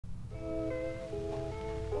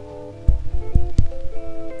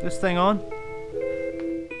this thing on.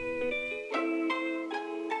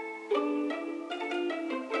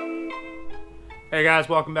 Hey guys,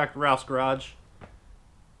 welcome back to Ralph's Garage.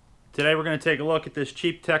 Today we're going to take a look at this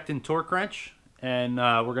cheap Tekton torque wrench, and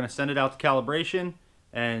we're going to send it out to calibration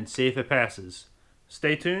and see if it passes.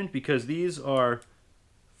 Stay tuned because these are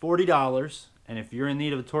 $40, and if you're in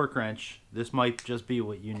need of a torque wrench, this might just be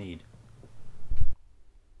what you need.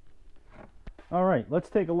 Alright, let's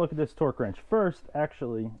take a look at this torque wrench. First,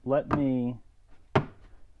 actually, let me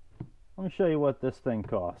show you what this thing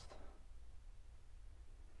cost.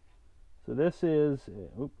 So this is,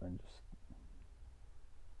 oops, I just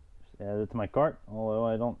added it to my cart, although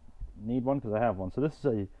I don't need one because I have one. So this is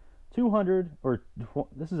a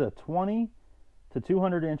 20 to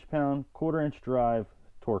 200 inch-pound, quarter-inch drive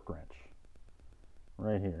torque wrench.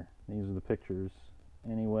 Right here. These are the pictures.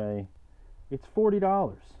 Anyway, it's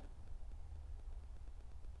 $40.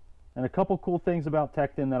 And a couple cool things about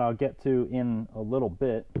Tekton that I'll get to in a little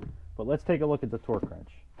bit, but let's take a look at the torque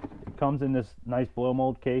wrench. It comes in this nice blow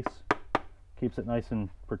mold case. Keeps it nice and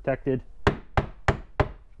protected.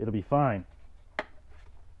 It'll be fine.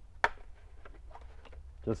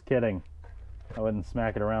 Just kidding. I wouldn't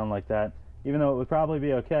smack it around like that. Even though it would probably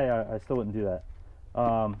be okay, I still wouldn't do that.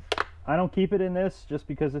 I don't keep it in this just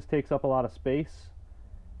because this takes up a lot of space.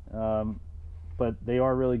 But they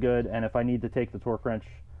are really good, and if I need to take the torque wrench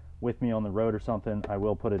with me on the road or something, I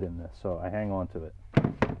will put it in this, so I hang on to it.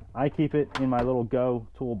 I keep it in my little Go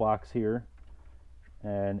toolbox here,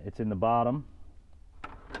 and it's in the bottom.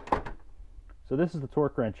 So this is the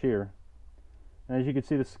torque wrench here, and as you can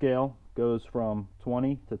see, the scale goes from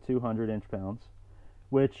 20 to 200 inch-pounds,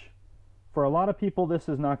 which for a lot of people this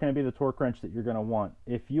is not going to be the torque wrench that you're going to want.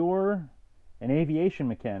 If you're an aviation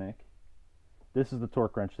mechanic, this is the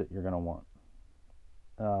torque wrench that you're going to want.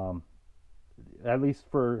 At least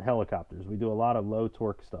for helicopters, we do a lot of low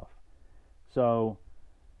torque stuff. So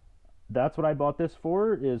that's what I bought this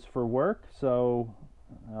for, is for work. So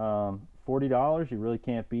 $40, you really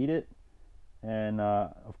can't beat it. And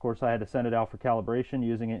of course I had to send it out for calibration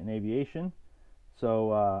using it in aviation.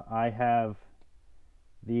 So I have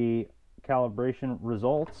the calibration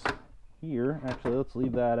results here. Actually, let's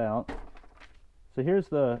leave that out. So here's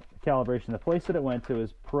the calibration. The place that it went to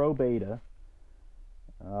is Pro Beta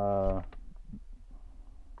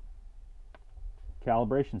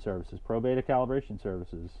Calibration Services, Pro Beta Calibration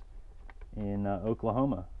Services in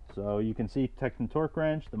Oklahoma. So you can see Tekton torque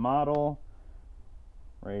wrench, the model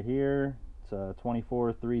right here. It's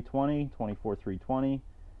 24320, 24320,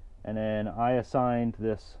 and then I assigned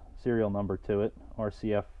this serial number to it,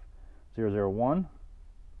 RCF001.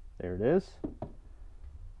 There it is.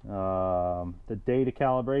 The date of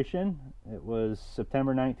calibration, it was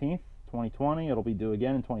September 19th, 2020. It'll be due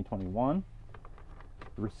again in 2021.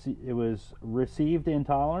 It was received in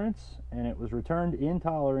tolerance, and it was returned in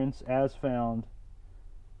tolerance as found.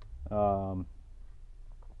 So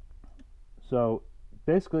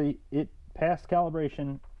basically it passed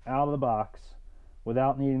calibration out of the box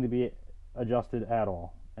without needing to be adjusted at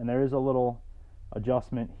all. And there is a little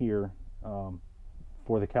adjustment here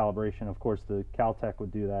for the calibration. Of course, the Caltech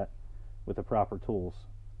would do that with the proper tools,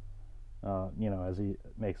 you know, as he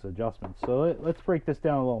makes adjustments. So let's break this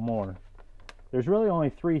down a little more. There's really only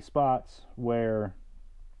 3 spots where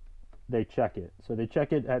they check it. So they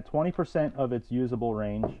check it at 20% of its usable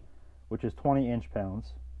range, which is 20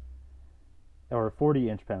 inch-pounds, or 40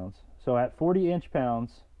 inch-pounds. So at 40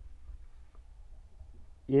 inch-pounds,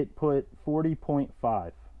 it put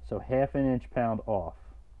 40.5, so half an inch-pound off.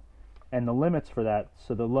 And the limits for that,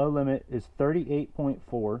 so the low limit is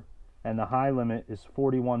 38.4, and the high limit is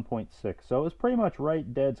 41.6. So it was pretty much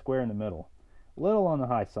right dead square in the middle. A little on the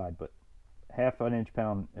high side, but half an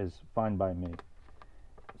inch-pound is fine by me.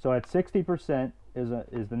 So at 60% is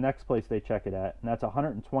the next place they check it at, and that's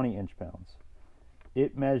 120 inch-pounds.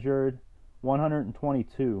 It measured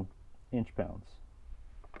 122 inch-pounds.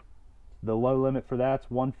 The low limit for that's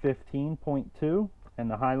 115.2,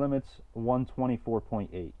 and the high limit's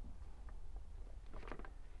 124.8.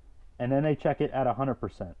 And then they check it at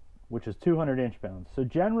 100%, which is 200 inch-pounds. So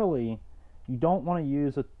generally, you don't want to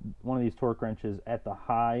use one of these torque wrenches at the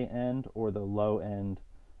high end or the low end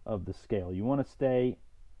of the scale. You want to stay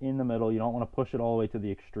in the middle. You don't want to push it all the way to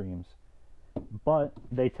the extremes. But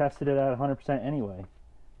they tested it at 100% anyway.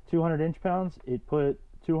 200 inch-pounds, it put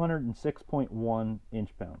 206.1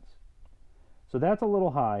 inch-pounds. So that's a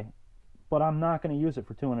little high, but I'm not going to use it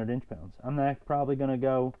for 200 inch-pounds. I'm probably going to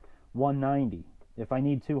go 190. If I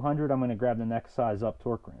need 200, I'm going to grab the next size up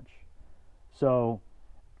torque wrench. So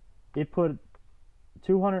it put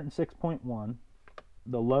 206.1.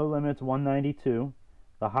 The low limit's 192.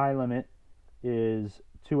 The high limit is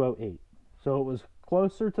 208. So it was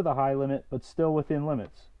closer to the high limit, but still within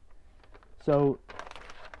limits. So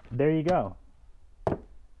there you go.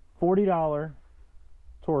 $40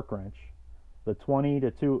 torque wrench, the 20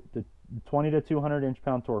 to 200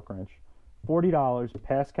 inch-pound torque wrench. $40,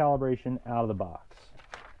 past calibration, out of the box.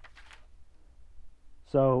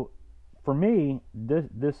 So for me,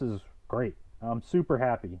 this is great. I'm super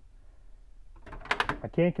happy. I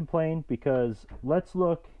can't complain because let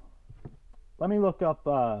me look up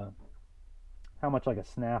how much like a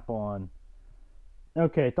Snap-on.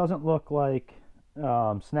 Okay, it doesn't look like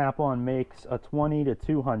Snap-on makes a 20 to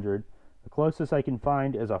 200. The closest I can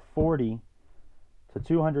find is a 40 to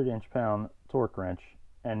 200 inch-pound torque wrench,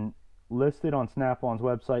 and listed on Snap-on's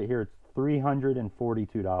website here, it's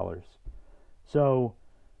 $342. So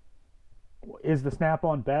is the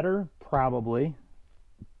Snap-on better? Probably,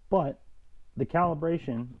 but the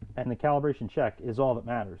calibration and the calibration check is all that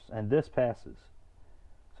matters, and this passes.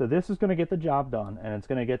 So this is going to get the job done, and it's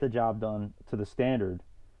going to get the job done to the standard.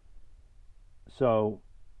 So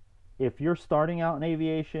if you're starting out in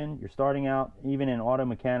aviation, you're starting out even in auto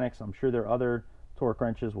mechanics, I'm sure there are other torque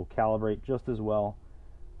wrenches will calibrate just as well.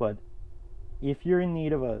 But if you're in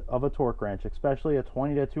need of a torque wrench, especially a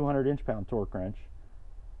 20 to 200 inch-pound torque wrench,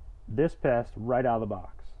 this passed right out of the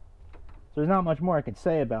box. So there's not much more I can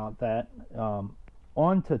say about that.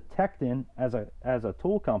 On to Tekton as a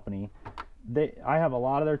tool company. I have a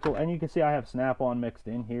lot of their tools, and you can see I have Snap-on mixed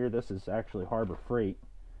in here. This is actually Harbor Freight.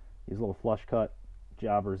 These little flush cut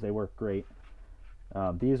jobbers, they work great.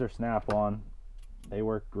 These are Snap-on. They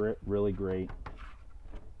work really great.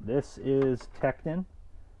 This is Tekton.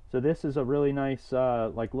 So this is a really nice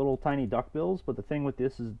like little tiny duckbills, but the thing with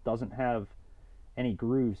this is it doesn't have any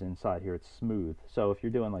grooves inside here. It's smooth. So if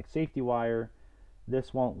you're doing like safety wire,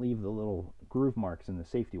 this won't leave the little groove marks in the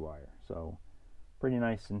safety wire. So pretty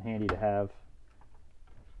nice and handy to have.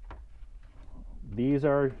 These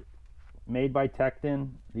are made by Tekton.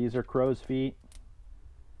 These are crow's feet.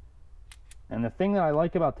 And the thing that I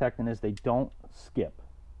like about Tekton is they don't skip.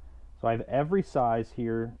 So I have every size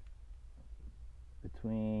here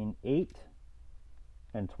between 8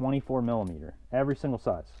 and 24 millimeter. Every single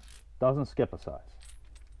size. Doesn't skip a size.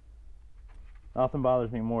 Nothing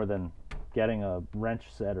bothers me more than getting a wrench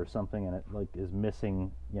set or something and it like is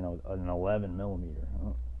missing, you know, an 11 millimeter.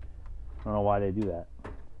 I don't know why they do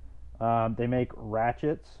that. They make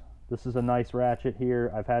ratchets. This is a nice ratchet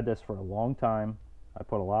here. I've had this for a long time. I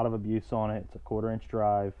put a lot of abuse on it. It's a 1/4 inch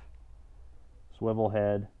drive, swivel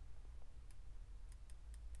head.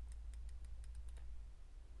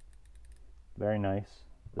 Very nice.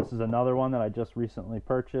 This is another one that I just recently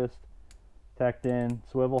purchased. Tekton,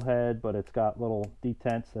 swivel head, but it's got little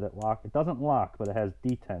detents that it lock. It doesn't lock, but it has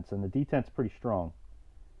detents, and the detent's pretty strong.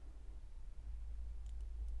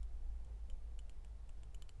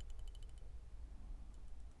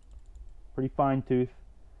 Pretty fine tooth.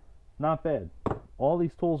 Not bad. All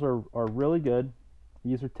these tools are really good.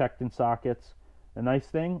 These are Tekton sockets. The nice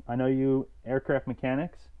thing, I know you aircraft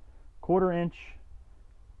mechanics, 1/4 inch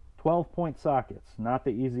 12-point sockets. Not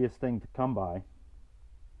the easiest thing to come by.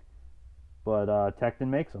 But Tekton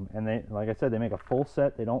makes them, and they, like I said, they make a full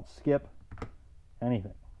set. They don't skip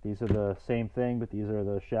anything. These are the same thing, but these are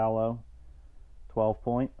the shallow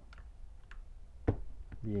 12-point.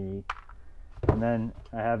 And then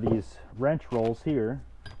I have these wrench rolls here.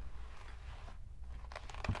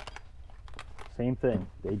 Same thing.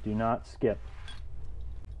 They do not skip.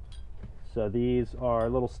 So these are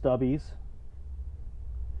little stubbies.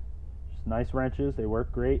 Just nice wrenches. They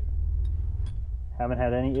work great. Haven't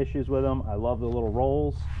had any issues with them. I love the little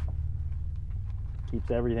rolls.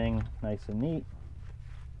 Keeps everything nice and neat.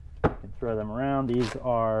 You can throw them around. These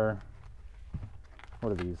are,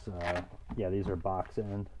 what are these? Yeah, these are box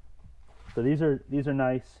end. So these are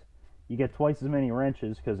nice. You get twice as many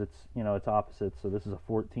wrenches because it's, you know, it's opposite. So this is a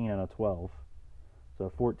 14 and a 12.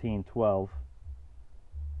 So 14, 12.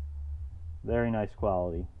 Very nice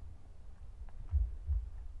quality.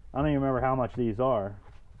 I don't even remember how much these are,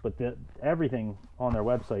 but everything on their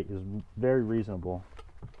website is very reasonable.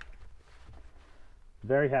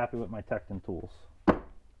 Very happy with my Tekton tools.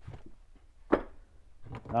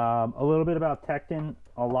 A little bit about Tekton.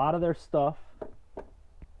 A lot of their stuff.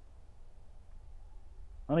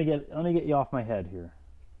 Let me get you off my head here.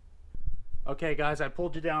 Okay, guys, I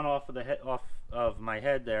pulled you down off of my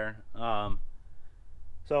head there.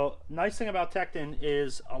 So nice thing about Tekton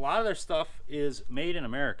is a lot of their stuff is made in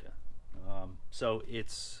America. So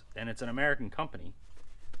it's an American company.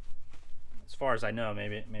 As far as I know,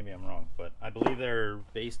 maybe I'm wrong, but I believe they're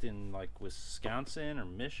based in like Wisconsin or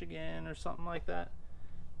Michigan or something like that.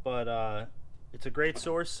 But it's a great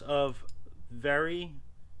source of very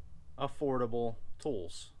affordable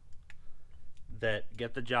tools that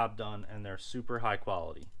get the job done, and they're super high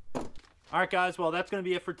quality. Alright guys, well that's going to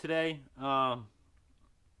be it for today. I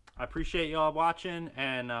appreciate y'all watching,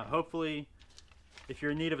 and hopefully if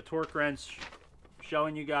you're in need of a torque wrench,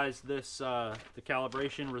 showing you guys this the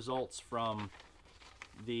calibration results from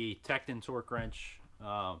the Tekton torque wrench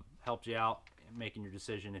helped you out in making your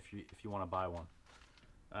decision if you want to buy one.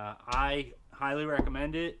 I highly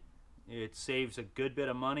recommend it. It saves a good bit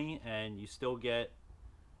of money, and you still get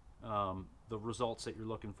the results that you're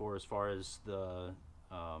looking for as far as the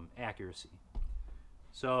accuracy.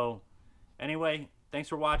 So anyway, thanks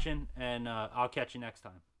for watching, and I'll catch you next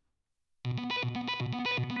time.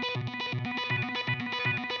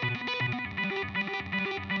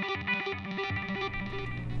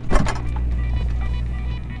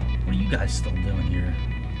 What are you guys still doing here?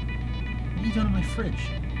 What are you doing in my fridge?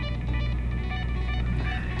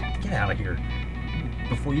 Get out of here.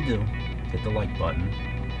 Before you do, hit the like button.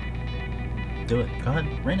 Do it. Go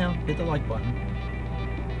ahead. Right now, hit the like button.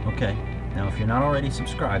 Okay. Now, if you're not already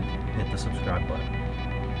subscribed, hit the subscribe button.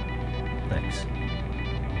 Thanks.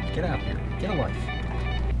 Get out of here. Get a life.